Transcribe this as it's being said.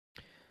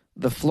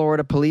The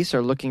Florida police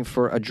are looking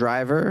for a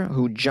driver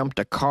who jumped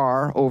a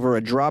car over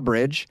a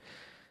drawbridge.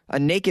 A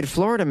naked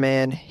Florida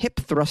man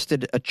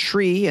hip-thrusted a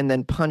tree and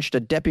then punched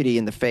a deputy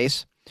in the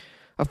face.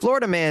 A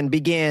Florida man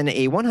began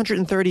a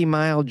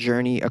 130-mile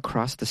journey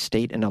across the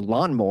state in a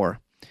lawnmower.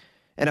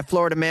 And a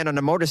Florida man on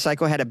a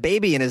motorcycle had a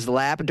baby in his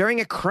lap during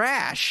a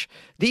crash.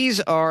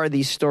 These are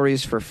the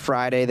stories for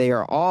Friday. They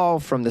are all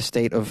from the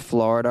state of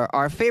Florida,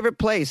 our favorite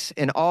place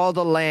in all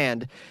the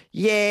land.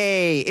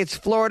 Yay! It's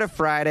Florida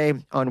Friday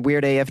on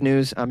Weird AF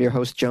News. I'm your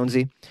host,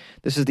 Jonesy.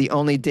 This is the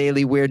only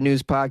daily weird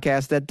news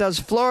podcast that does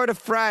Florida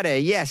Friday.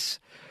 Yes,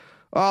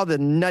 all the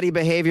nutty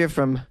behavior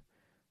from,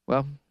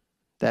 well,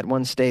 that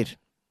one state,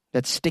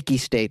 that sticky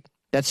state,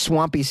 that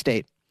swampy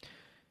state,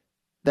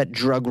 that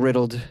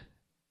drug-riddled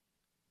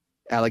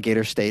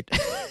alligator state.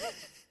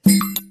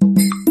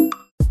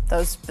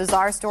 Those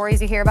bizarre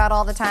stories you hear about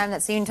all the time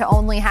that seem to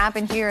only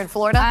happen here in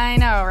Florida. I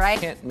know, right?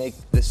 Can't make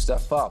this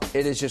stuff up.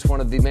 It is just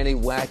one of the many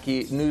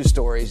wacky news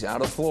stories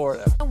out of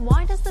Florida.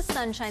 Why does the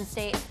Sunshine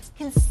State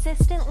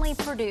consistently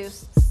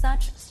produce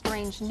such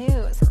strange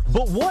news?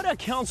 But what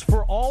accounts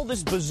for all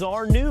this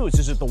bizarre news?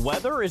 Is it the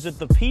weather? Is it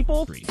the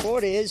people?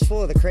 Florida is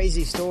full of the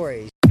crazy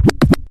stories.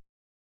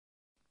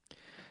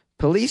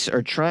 Police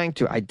are trying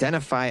to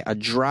identify a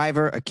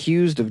driver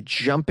accused of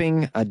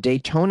jumping a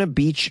Daytona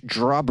Beach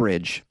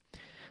drawbridge.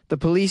 The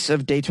police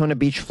of Daytona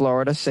Beach,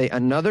 Florida, say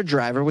another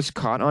driver was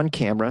caught on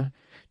camera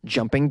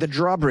jumping the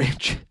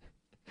drawbridge.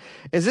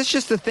 Is this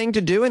just a thing to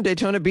do in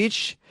Daytona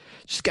Beach?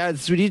 Just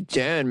guys, what are you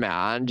doing,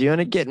 man? Do you want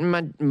to get in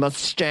my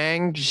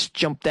Mustang? Just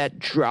jump that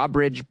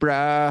drawbridge,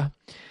 bruh.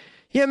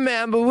 Yeah,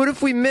 man, but what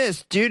if we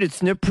miss? Dude,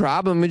 it's no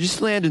problem. We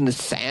just land in the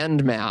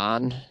sand,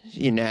 man.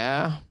 You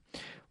know?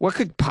 What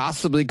could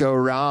possibly go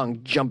wrong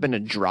jumping a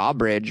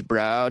drawbridge,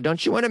 bro?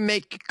 Don't you want to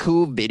make a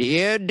cool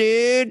video,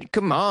 dude?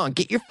 Come on,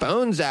 get your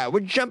phones out. We're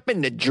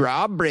jumping the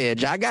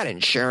drawbridge. I got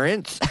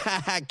insurance.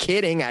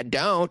 Kidding, I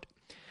don't.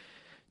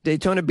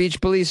 Daytona Beach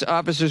police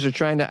officers are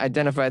trying to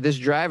identify this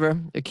driver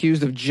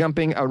accused of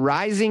jumping a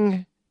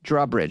rising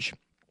drawbridge.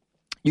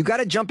 You got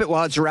to jump it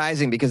while it's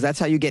rising because that's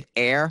how you get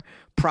air,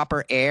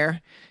 proper air,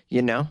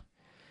 you know?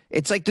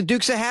 It's like the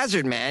Dukes of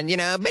Hazzard, man, you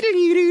know?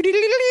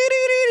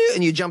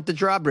 And you jump the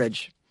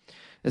drawbridge.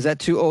 Is that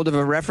too old of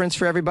a reference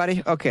for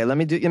everybody? Okay, let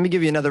me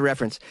give you another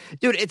reference.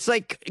 Dude, it's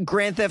like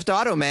Grand Theft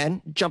Auto,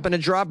 man, jumping a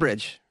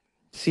drawbridge.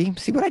 See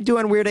what I do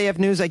on Weird AF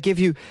News? I give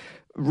you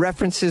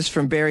references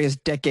from various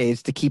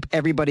decades to keep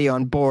everybody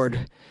on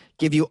board,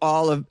 give you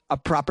all of a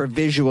proper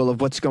visual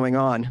of what's going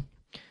on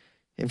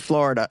in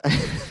Florida.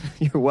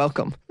 You're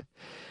welcome.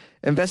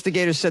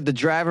 Investigators said the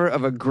driver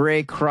of a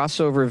gray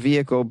crossover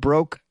vehicle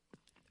broke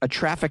a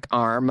traffic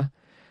arm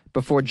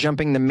before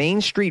jumping the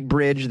Main Street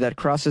Bridge that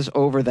crosses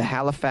over the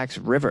Halifax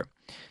River.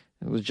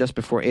 It was just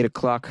before 8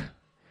 o'clock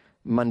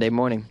Monday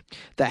morning.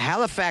 The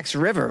Halifax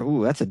River,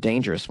 ooh, that's a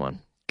dangerous one.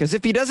 Because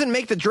if he doesn't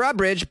make the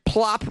drawbridge,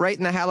 plop right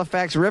in the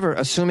Halifax River,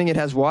 assuming it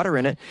has water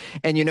in it.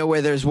 And you know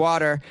where there's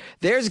water,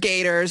 there's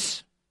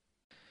gators.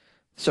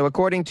 So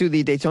according to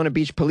the Daytona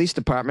Beach Police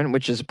Department,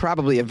 which is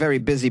probably a very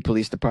busy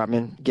police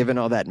department, given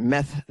all that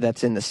meth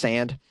that's in the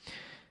sand,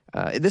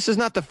 this is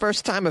not the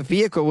first time a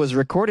vehicle was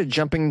recorded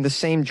jumping the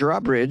same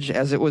drawbridge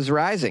as it was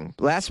rising.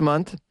 Last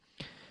month,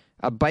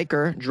 a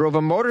biker drove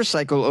a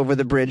motorcycle over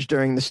the bridge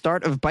during the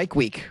start of Bike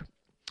Week.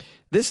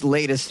 This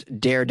latest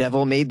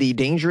daredevil made the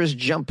dangerous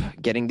jump,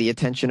 getting the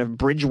attention of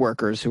bridge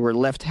workers who were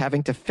left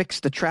having to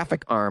fix the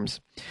traffic arms.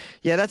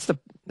 Yeah, that's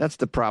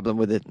the problem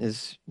with it,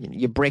 is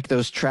you break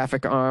those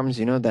traffic arms,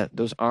 you know,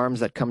 those arms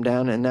that come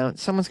down, and now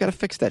someone's got to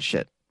fix that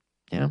shit.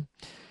 You know?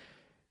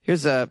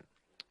 Here's a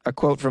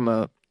quote from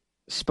a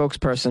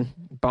spokesperson,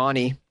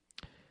 Bonnie.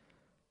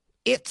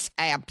 It's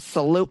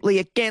absolutely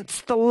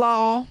against the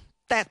law.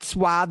 That's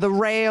why the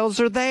rails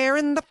are there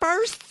in the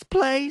first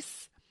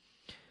place.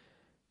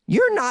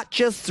 You're not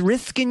just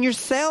risking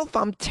yourself,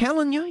 I'm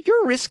telling you.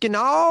 You're risking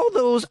all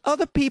those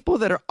other people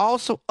that are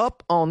also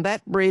up on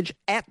that bridge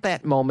at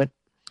that moment.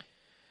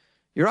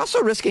 You're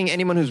also risking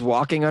anyone who's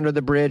walking under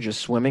the bridge or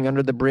swimming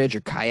under the bridge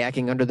or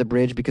kayaking under the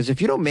bridge, because if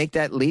you don't make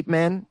that leap,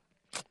 man,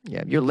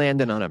 yeah, you're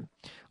landing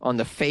on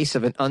the face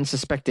of an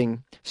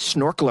unsuspecting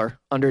snorkeler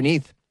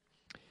underneath.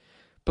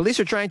 Police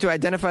are trying to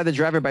identify the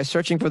driver by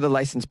searching for the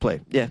license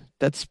plate. Yeah,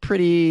 that's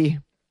pretty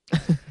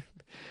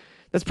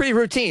that's pretty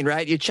routine,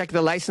 right? You check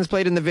the license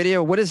plate in the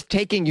video. What is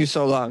taking you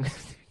so long?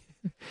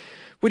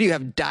 What do you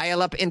have,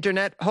 dial-up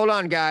internet? Hold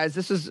on, guys.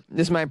 This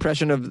is my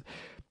impression of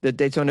the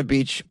Daytona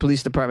Beach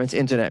Police Department's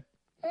internet.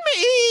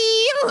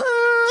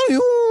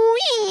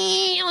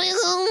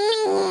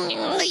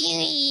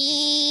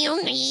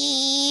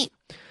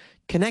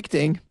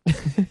 Connecting.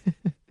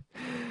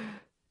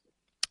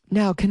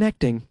 Now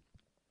connecting.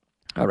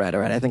 All right.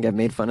 I think I've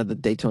made fun of the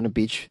Daytona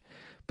Beach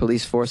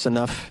police force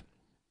enough.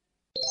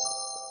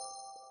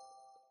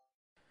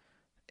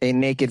 A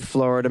naked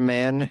Florida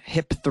man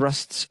hip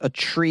thrusts a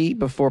tree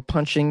before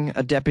punching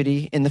a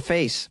deputy in the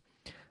face.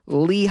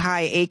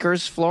 Lehigh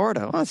Acres,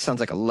 Florida. Oh, that sounds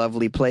like a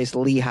lovely place,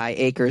 Lehigh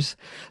Acres.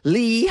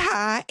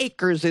 Lehigh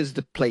Acres is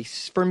the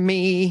place for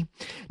me.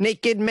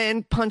 Naked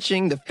men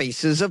punching the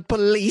faces of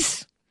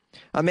police.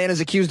 A man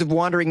is accused of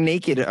wandering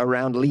naked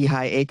around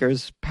Lehigh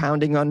Acres,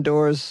 pounding on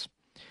doors.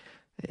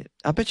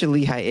 I bet you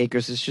Lehigh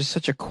Acres is just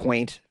such a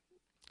quaint,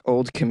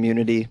 old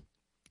community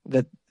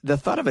that the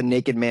thought of a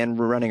naked man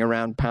running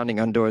around pounding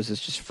on doors is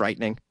just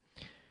frightening.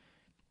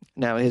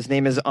 Now, his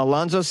name is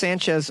Alonzo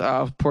Sanchez.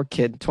 Oh, poor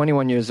kid,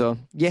 21 years old.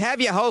 You have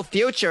your whole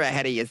future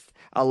ahead of you,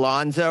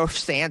 Alonzo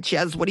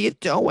Sanchez. What are you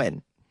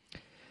doing?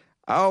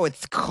 Oh,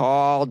 it's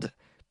called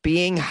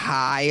being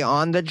high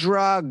on the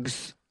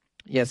drugs.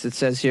 Yes, it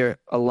says here,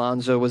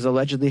 Alonzo was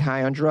allegedly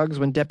high on drugs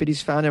when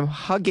deputies found him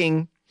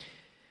hugging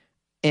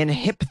and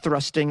hip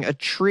thrusting a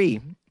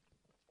tree.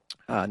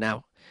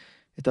 Now,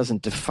 it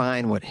doesn't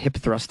define what hip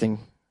thrusting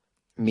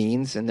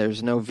means, and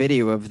there's no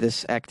video of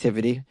this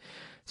activity.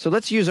 So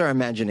let's use our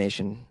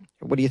imagination.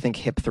 What do you think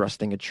hip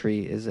thrusting a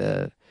tree is?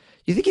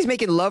 You think he's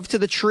making love to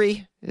the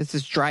tree? This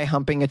is dry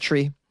humping a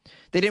tree.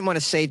 They didn't want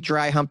to say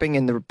dry humping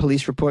in the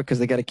police report because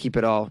they got to keep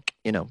it all,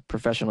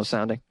 professional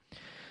sounding.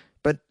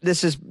 But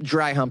this is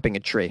dry humping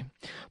a tree.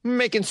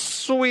 Making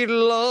sweet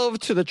love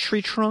to the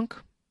tree trunk.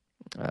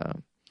 I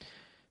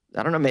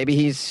don't know. Maybe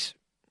he's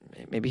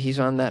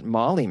on that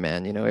Molly,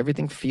 man.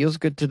 Everything feels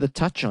good to the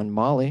touch on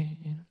Molly.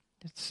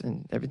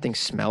 And everything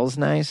smells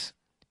nice.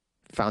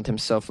 Found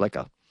himself like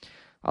a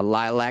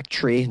lilac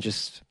tree and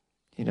just,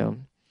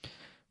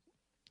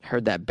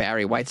 heard that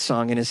Barry White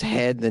song in his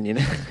head. Then,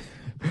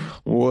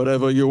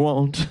 whatever you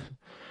want,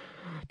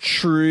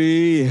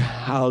 tree,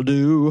 I'll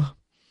do.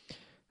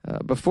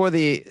 Before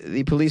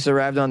the police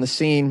arrived on the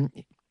scene,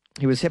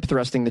 he was hip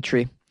thrusting the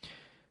tree.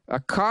 A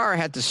car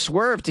had to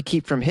swerve to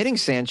keep from hitting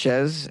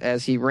Sanchez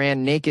as he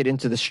ran naked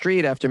into the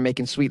street after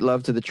making sweet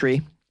love to the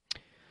tree.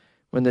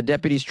 When the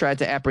deputies tried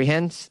to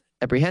apprehend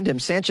him,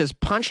 Sanchez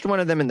punched one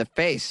of them in the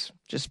face.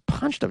 Just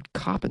punched a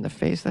cop in the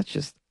face. That's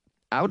just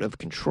out of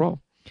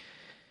control.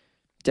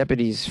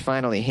 Deputies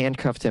finally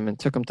handcuffed him and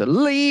took him to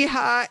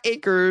Lehigh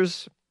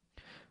Acres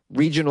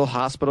Regional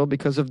Hospital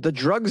because of the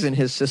drugs in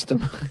his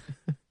system.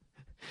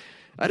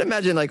 I'd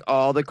imagine like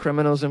all the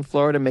criminals in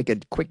Florida make a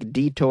quick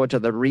detour to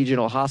the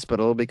regional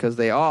hospital because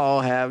they all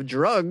have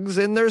drugs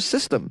in their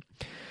system.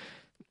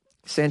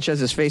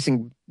 Sanchez is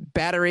facing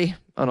battery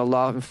on a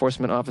law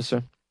enforcement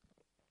officer.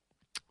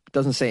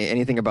 Doesn't say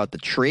anything about the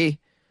tree.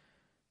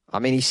 I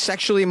mean, he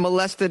sexually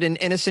molested an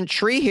innocent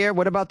tree here.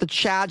 What about the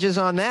charges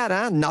on that,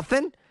 huh?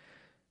 Nothing?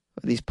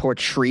 These poor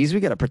trees,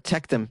 we got to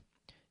protect them.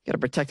 Got to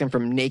protect them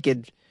from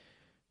naked,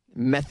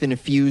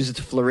 meth-infused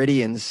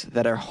Floridians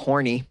that are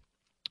horny.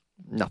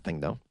 Nothing,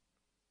 though.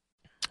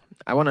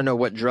 I want to know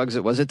what drugs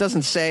it was. It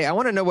doesn't say. I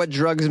want to know what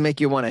drugs make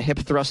you want to hip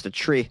thrust a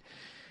tree.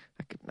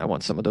 I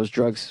want some of those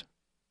drugs.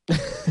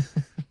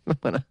 I'm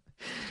going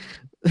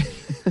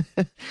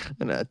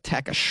to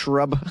attack a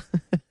shrub.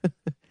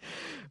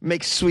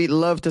 Make sweet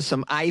love to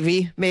some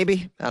ivy,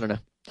 maybe? I don't know.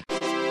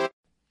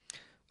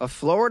 A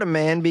Florida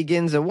man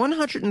begins a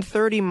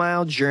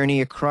 130-mile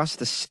journey across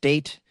the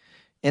state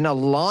in a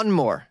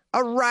lawnmower,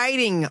 a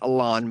riding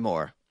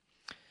lawnmower.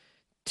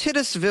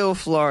 Titusville,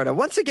 Florida.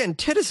 Once again,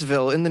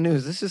 Titusville in the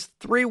news. This is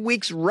 3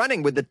 weeks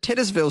running with the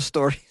Titusville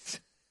stories.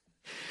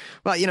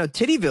 Well,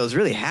 Tittyville is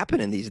really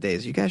happening these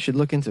days. You guys should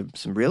look into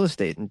some real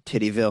estate in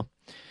Tittyville.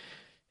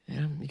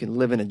 You can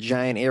live in a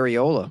giant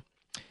areola.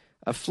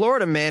 A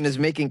Florida man is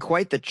making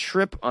quite the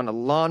trip on a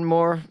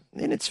lawnmower,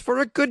 and it's for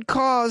a good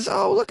cause.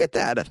 Oh, look at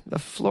that. A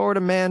Florida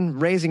man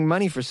raising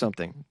money for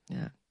something.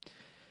 Yeah.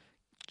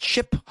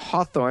 Chip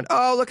Hawthorne.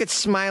 Oh, look at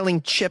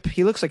smiling Chip.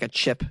 He looks like a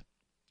chip.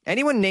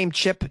 Anyone named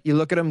Chip, you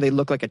look at him, they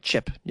look like a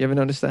chip. You ever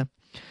notice that?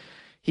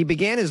 He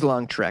began his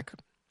long trek,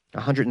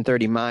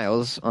 130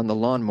 miles on the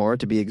lawnmower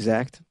to be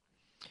exact,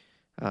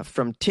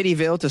 from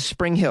Tittyville to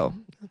Spring Hill.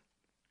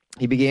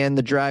 He began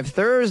the drive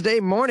Thursday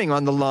morning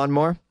on the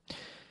lawnmower.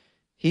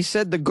 He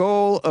said the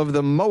goal of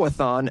the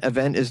Mowathon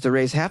event is to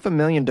raise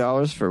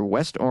 $500,000 for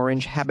West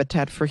Orange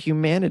Habitat for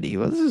Humanity.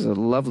 Well, this is a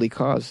lovely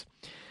cause.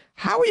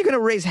 How are you going to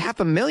raise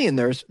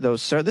 $500,000 though,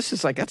 sir?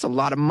 That's a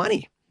lot of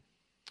money.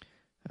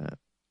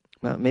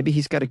 Well, maybe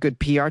he's got a good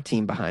PR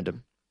team behind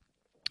him.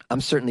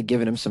 I'm certainly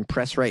giving him some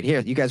press right here.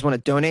 You guys want to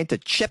donate to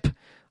Chip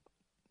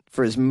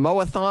for his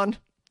Mowathon?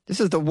 This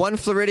is the one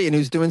Floridian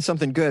who's doing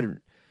something good.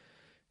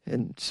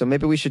 And so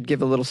maybe we should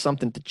give a little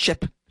something to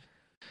Chip.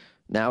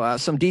 Now,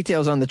 some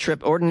details on the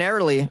trip.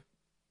 Ordinarily,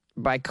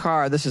 by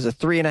car, this is a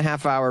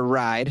 3.5-hour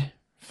ride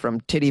from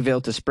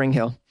Tittyville to Spring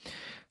Hill.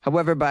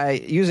 However, by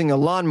using a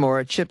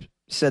lawnmower, Chip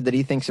said that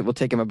he thinks it will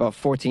take him about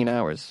 14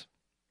 hours.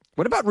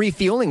 What about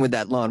refueling with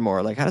that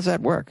lawnmower? How does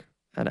that work?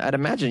 I'd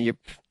imagine you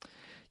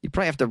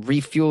probably have to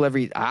refuel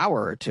every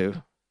hour or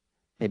two.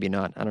 Maybe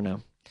not. I don't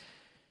know.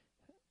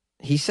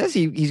 He says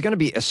he's going to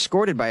be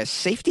escorted by a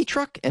safety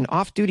truck and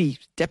off-duty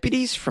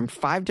deputies from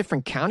 5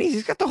 different counties.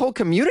 He's got the whole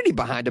community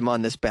behind him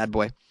on this bad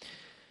boy.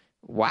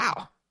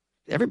 Wow.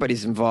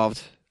 Everybody's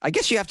involved. I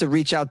guess you have to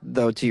reach out,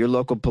 though, to your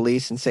local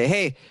police and say,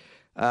 hey,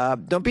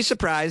 don't be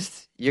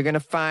surprised. You're going to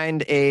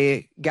find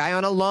a guy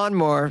on a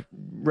lawnmower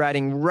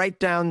riding right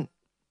down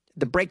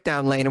the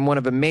breakdown lane in one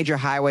of the major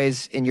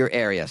highways in your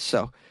area.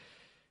 So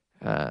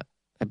I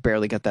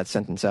barely got that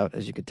sentence out,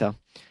 as you could tell.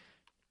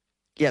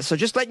 Yeah, so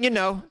just letting you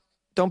know,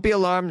 don't be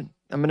alarmed.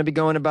 I'm going to be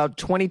going about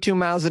 22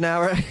 miles an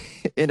hour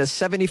in a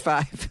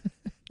 75.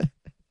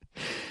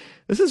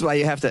 This is why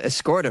you have to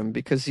escort him,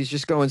 because he's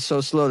just going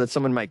so slow that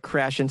someone might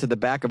crash into the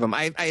back of him.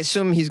 I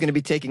assume he's going to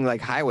be taking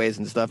like highways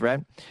and stuff, right?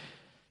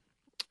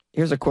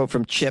 Here's a quote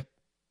from Chip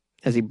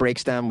as he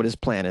breaks down what his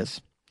plan is.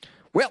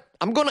 Well,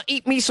 I'm going to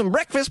eat me some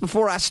breakfast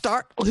before I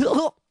start.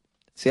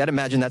 See, I'd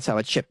imagine that's how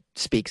a Chip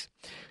speaks.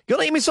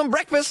 Gonna eat me some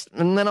breakfast,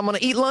 and then I'm going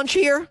to eat lunch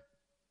here.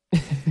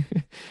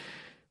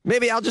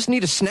 Maybe I'll just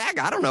need a snack.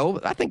 I don't know.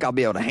 I think I'll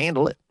be able to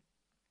handle it.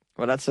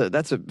 Well, that's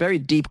a very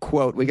deep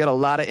quote. We got a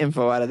lot of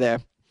info out of there.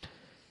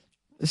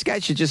 This guy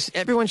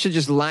everyone should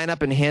just line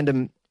up and hand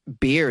him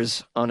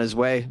beers on his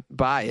way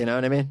by, you know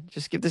what I mean?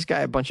 Just give this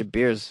guy a bunch of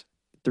beers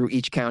through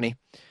each county.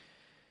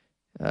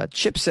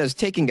 Chip says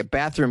taking a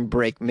bathroom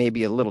break may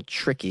be a little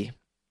tricky,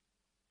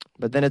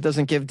 but then it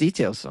doesn't give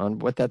details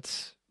on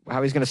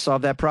how he's going to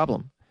solve that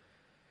problem.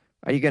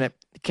 Are you going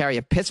to carry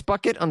a piss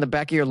bucket on the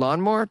back of your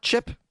lawnmower,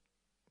 Chip?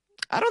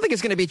 I don't think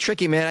it's going to be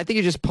tricky, man. I think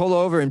you just pull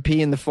over and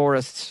pee in the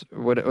forests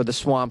or the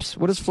swamps.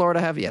 What does Florida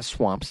have? Yeah,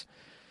 swamps.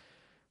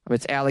 I mean,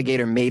 it's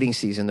alligator mating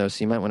season, though,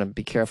 so you might want to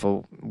be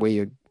careful where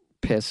you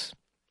piss.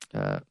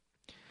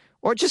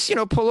 Or just,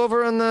 pull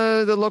over on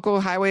the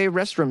local highway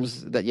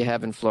restrooms that you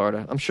have in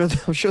Florida. I'm sure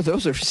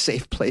those are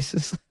safe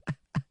places.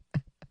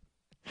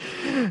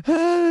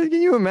 Can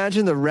you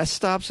imagine the rest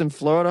stops in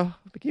Florida?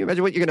 Can you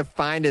imagine what you're going to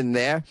find in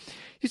there?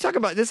 You talk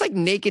about, there's like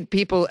naked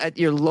people at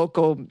your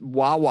local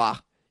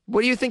Wawa.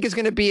 What do you think is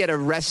going to be at a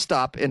rest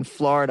stop in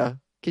Florida?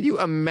 Can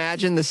you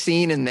imagine the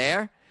scene in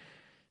there?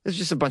 There's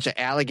just a bunch of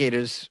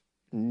alligators,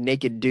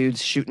 naked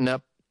dudes shooting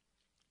up.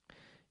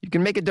 You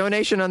can make a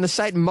donation on the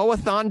site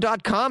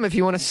moathon.com if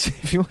you want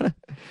to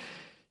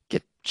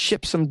get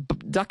Chip some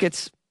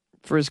ducats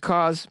for his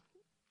cause.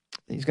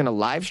 He's going to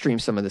live stream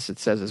some of this, it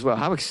says as well.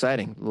 How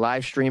exciting.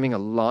 Live streaming a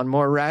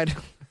lawnmower ride.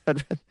 I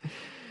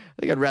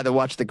think I'd rather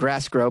watch the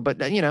grass grow,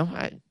 but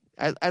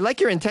I like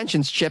your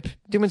intentions, Chip.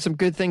 Doing some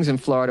good things in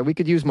Florida. We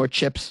could use more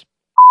Chips.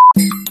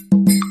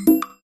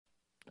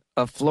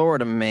 A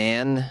Florida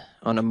man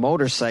on a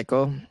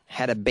motorcycle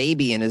had a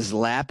baby in his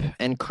lap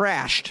and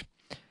crashed.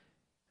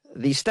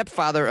 The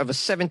stepfather of a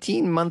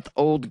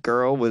 17-month-old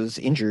girl was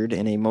injured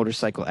in a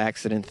motorcycle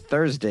accident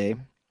Thursday.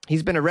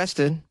 He's been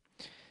arrested.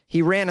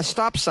 He ran a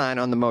stop sign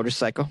on the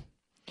motorcycle,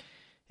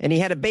 and he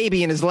had a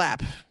baby in his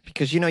lap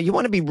because, you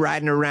want to be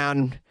riding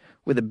around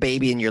with a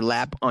baby in your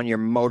lap on your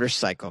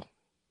motorcycle.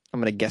 I'm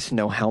going to guess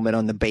no helmet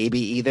on the baby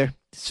either.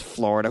 It's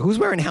Florida. Who's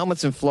wearing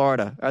helmets in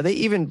Florida? Are they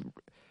even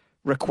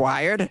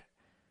required?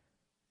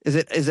 Is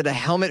it a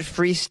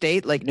helmet-free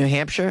state like New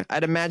Hampshire?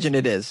 I'd imagine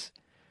it is.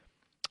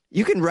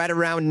 You can ride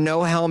around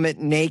no helmet,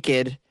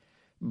 naked,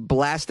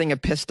 blasting a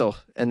pistol,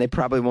 and they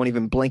probably won't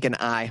even blink an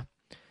eye.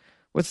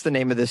 What's the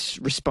name of this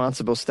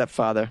responsible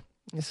stepfather?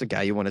 This is a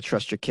guy you want to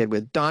trust your kid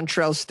with.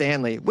 Dontrell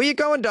Stanley. Where you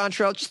going,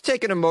 Dontrell? Just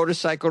taking a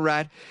motorcycle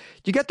ride.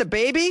 You got the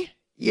baby?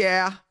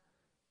 Yeah.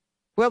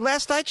 Well,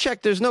 last I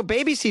checked, there's no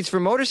baby seats for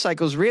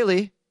motorcycles,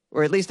 really.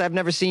 Or at least I've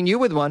never seen you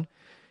with one.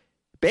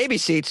 Baby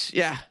seats?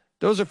 Yeah,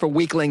 those are for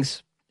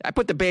weaklings. I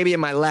put the baby in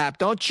my lap.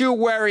 Don't you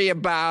worry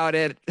about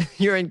it.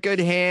 You're in good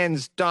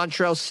hands,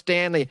 Dontrell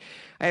Stanley.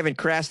 I haven't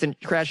crashed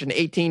in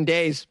 18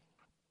 days.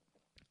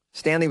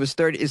 Stanley is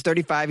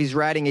 35. He's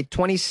riding a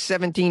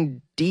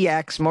 2017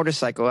 DX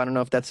motorcycle. I don't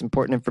know if that's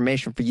important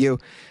information for you.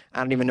 I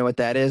don't even know what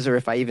that is or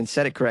if I even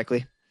said it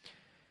correctly.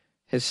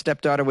 His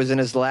stepdaughter was in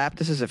his lap.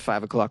 This is at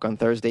 5 o'clock on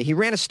Thursday. He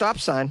ran a stop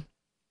sign.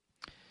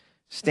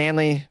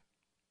 Stanley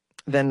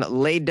then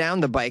laid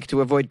down the bike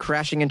to avoid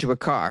crashing into a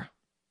car.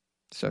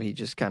 So he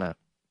just kind of,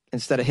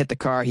 instead of hit the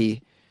car,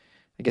 I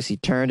guess he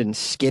turned and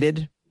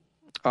skidded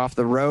off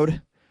the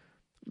road.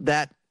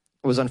 That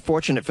was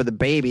unfortunate for the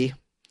baby,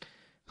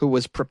 who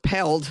was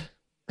propelled,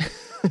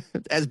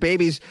 as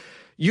babies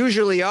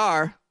usually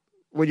are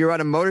when you're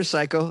on a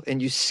motorcycle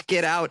and you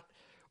skid out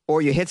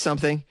or you hit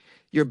something.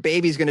 Your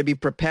baby's going to be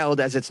propelled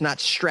as it's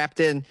not strapped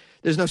in.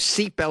 There's no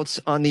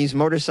seatbelts on these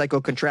motorcycle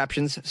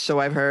contraptions,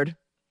 so I've heard.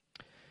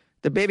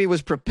 The baby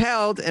was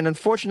propelled and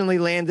unfortunately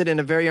landed in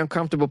a very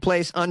uncomfortable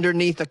place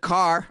underneath a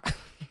car.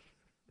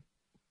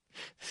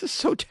 This is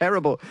so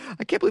terrible.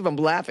 I can't believe I'm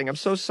laughing. I'm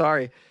so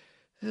sorry.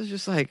 This is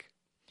just like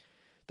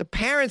the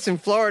parents in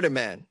Florida,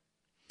 man.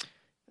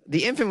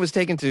 The infant was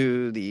taken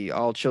to the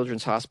All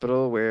Children's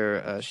Hospital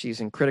where she's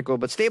in critical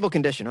but stable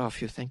condition. Oh,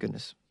 phew, thank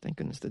goodness. Thank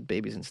goodness the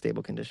baby's in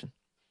stable condition.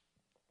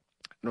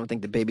 I don't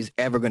think the baby's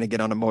ever going to get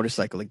on a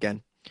motorcycle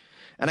again.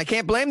 And I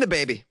can't blame the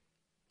baby.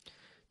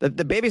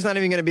 The baby's not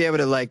even going to be able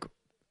to,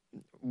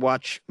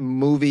 watch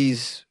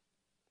movies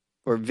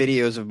or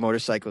videos of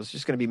motorcycles. It's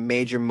just going to be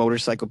major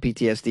motorcycle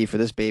PTSD for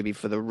this baby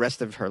for the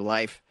rest of her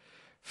life,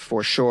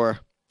 for sure.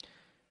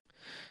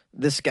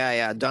 This guy,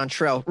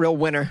 Dontrell, real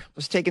winner,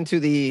 was taken to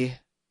the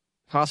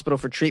hospital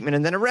for treatment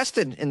and then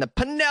arrested in the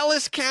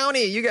Pinellas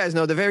County. You guys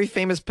know the very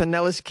famous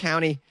Pinellas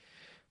County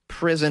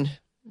prison.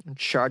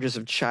 charges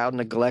of child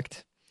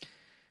neglect,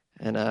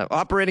 and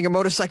operating a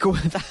motorcycle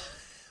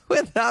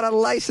without a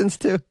license,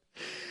 too.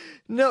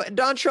 No,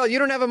 Dontrell, you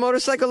don't have a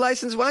motorcycle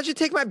license? Why don't you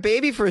take my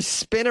baby for a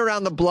spin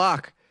around the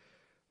block?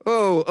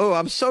 Oh,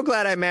 I'm so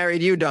glad I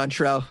married you,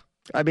 Dontrell.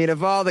 I mean,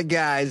 of all the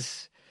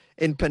guys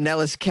in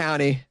Pinellas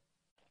County,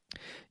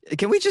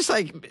 can we just,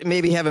 like,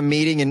 maybe have a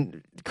meeting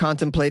and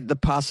contemplate the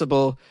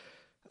possible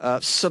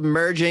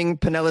submerging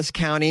Pinellas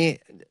County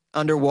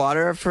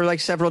underwater for, like,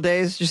 several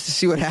days just to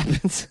see what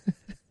happens?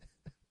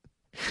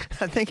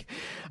 I think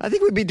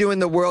we'd be doing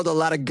the world a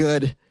lot of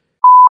good.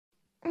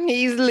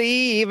 He's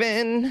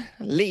leaving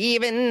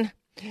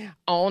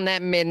on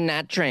that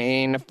midnight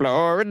train to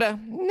Florida.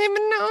 Living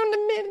on the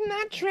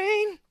midnight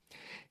train.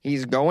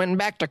 He's going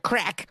back to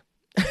crack.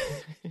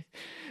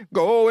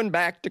 Going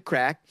back to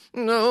crack.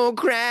 No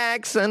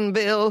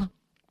Cracksonville.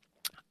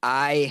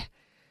 I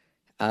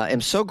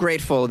am so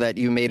grateful that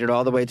you made it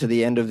all the way to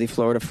the end of the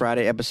Florida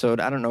Friday episode.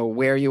 I don't know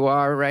where you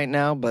are right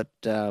now, but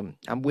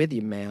I'm with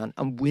you, man.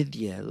 I'm with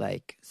you,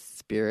 like,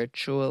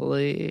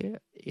 spiritually,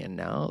 you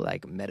know,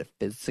 like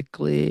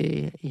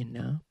metaphysically, you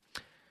know.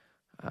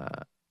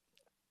 I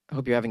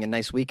hope you're having a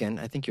nice weekend.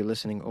 I think you're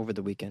listening over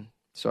the weekend.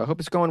 So I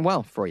hope it's going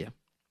well for you.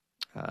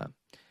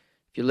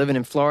 If you're living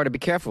in Florida, be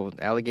careful.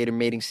 Alligator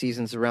mating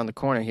season's around the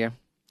corner here.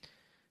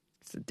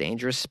 It's a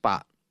dangerous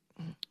spot.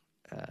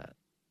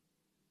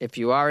 If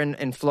you are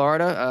in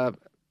Florida,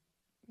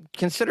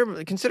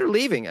 consider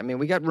leaving. I mean,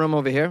 we got room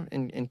over here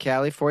in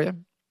Cali for you.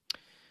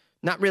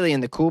 Not really in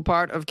the cool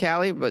part of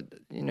Cali, but,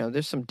 you know,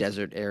 there's some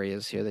desert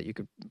areas here that you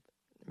could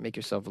make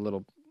yourself a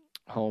little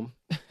home.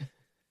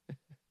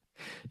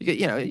 You could,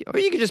 you know, or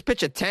you could just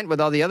pitch a tent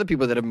with all the other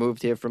people that have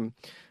moved here from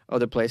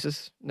other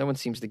places. No one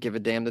seems to give a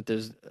damn that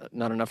there's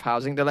not enough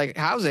housing. They're like,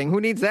 housing?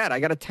 Who needs that? I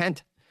got a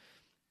tent.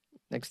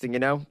 Next thing you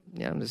know,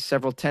 there's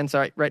several tents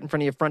right in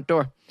front of your front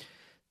door.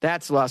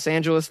 That's Los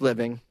Angeles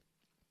living.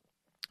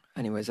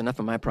 Anyways, enough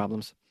of my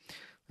problems.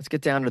 Let's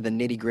get down to the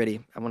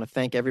nitty-gritty. I want to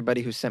thank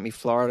everybody who sent me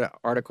Florida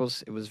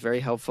articles. It was very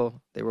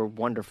helpful. They were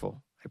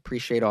wonderful. I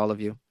appreciate all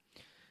of you.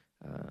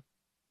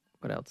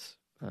 What else?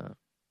 What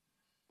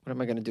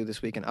am I going to do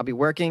this weekend? I'll be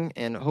working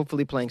and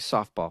hopefully playing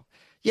softball.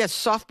 Yes,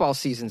 softball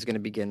season's going to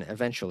begin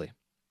eventually.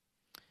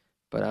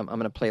 But I'm going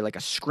to play like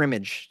a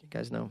scrimmage. You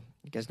guys know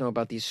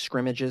about these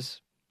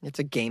scrimmages? It's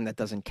a game that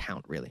doesn't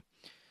count, really.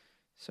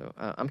 So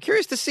I'm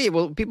curious to see.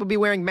 Will people be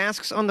wearing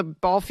masks on the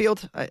ball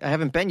field? I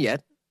haven't been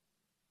yet.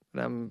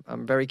 But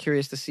I'm very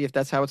curious to see if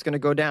that's how it's going to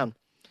go down.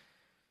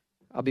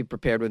 I'll be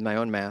prepared with my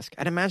own mask.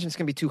 I'd imagine it's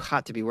going to be too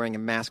hot to be wearing a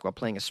mask while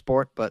playing a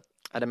sport, but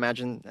I'd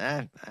imagine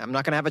I'm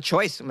not going to have a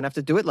choice. I'm going to have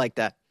to do it like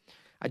that.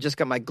 I just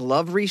got my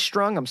glove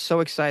restrung. I'm so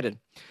excited.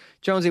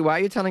 Jonesy, why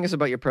are you telling us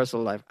about your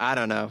personal life? I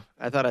don't know.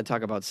 I thought I'd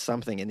talk about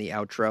something in the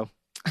outro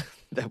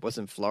that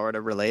wasn't Florida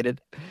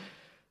related.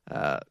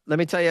 Let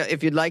me tell you,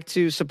 if you'd like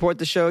to support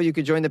the show, you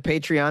could join the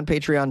Patreon,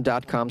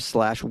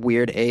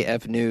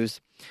 patreon.com/weirdafnews.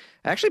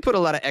 I actually put a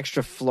lot of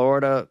extra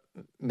Florida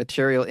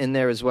material in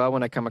there as well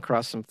when I come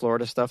across some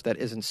Florida stuff that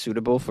isn't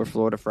suitable for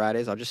Florida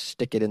Fridays. I'll just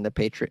stick it in the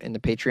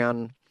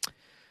Patreon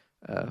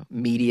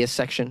media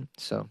section.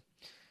 So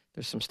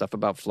there's some stuff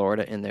about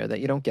Florida in there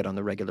that you don't get on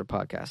the regular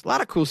podcast. A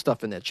lot of cool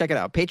stuff in there. Check it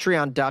out.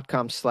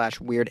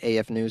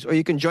 Patreon.com/weirdafnews. Or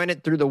you can join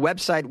it through the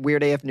website,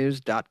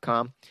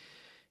 weirdafnews.com.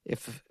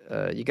 If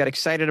you got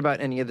excited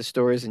about any of the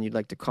stories and you'd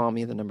like to call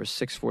me, the number is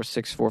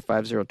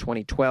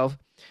 646-450-2012.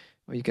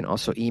 Or you can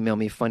also email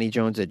me,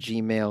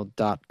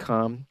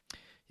 funnyjones@gmail.com.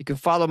 You can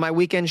follow my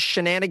weekend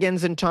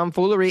shenanigans and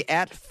tomfoolery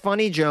at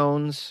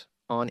funnyjones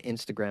on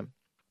Instagram.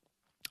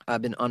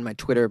 I've been on my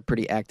Twitter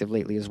pretty active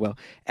lately as well,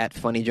 at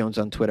funnyjones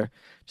on Twitter.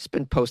 Just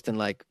been posting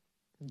like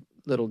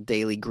little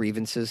daily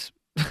grievances,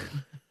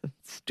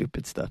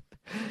 stupid stuff.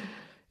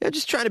 Yeah,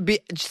 just trying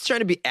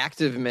to be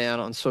active, man,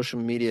 on social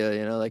media.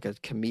 You know, like a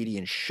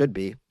comedian should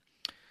be.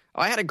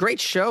 Oh, I had a great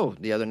show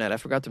the other night. I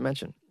forgot to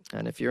mention.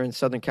 And if you're in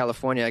Southern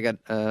California, I got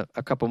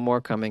a couple more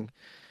coming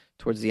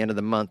towards the end of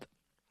the month.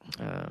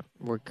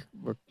 We're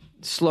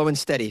slow and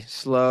steady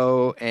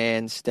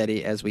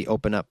as we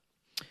open up.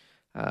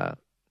 I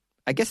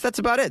guess that's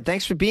about it.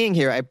 Thanks for being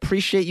here. I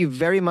appreciate you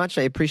very much.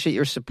 I appreciate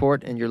your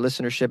support and your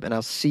listenership, and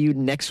I'll see you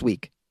next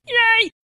week.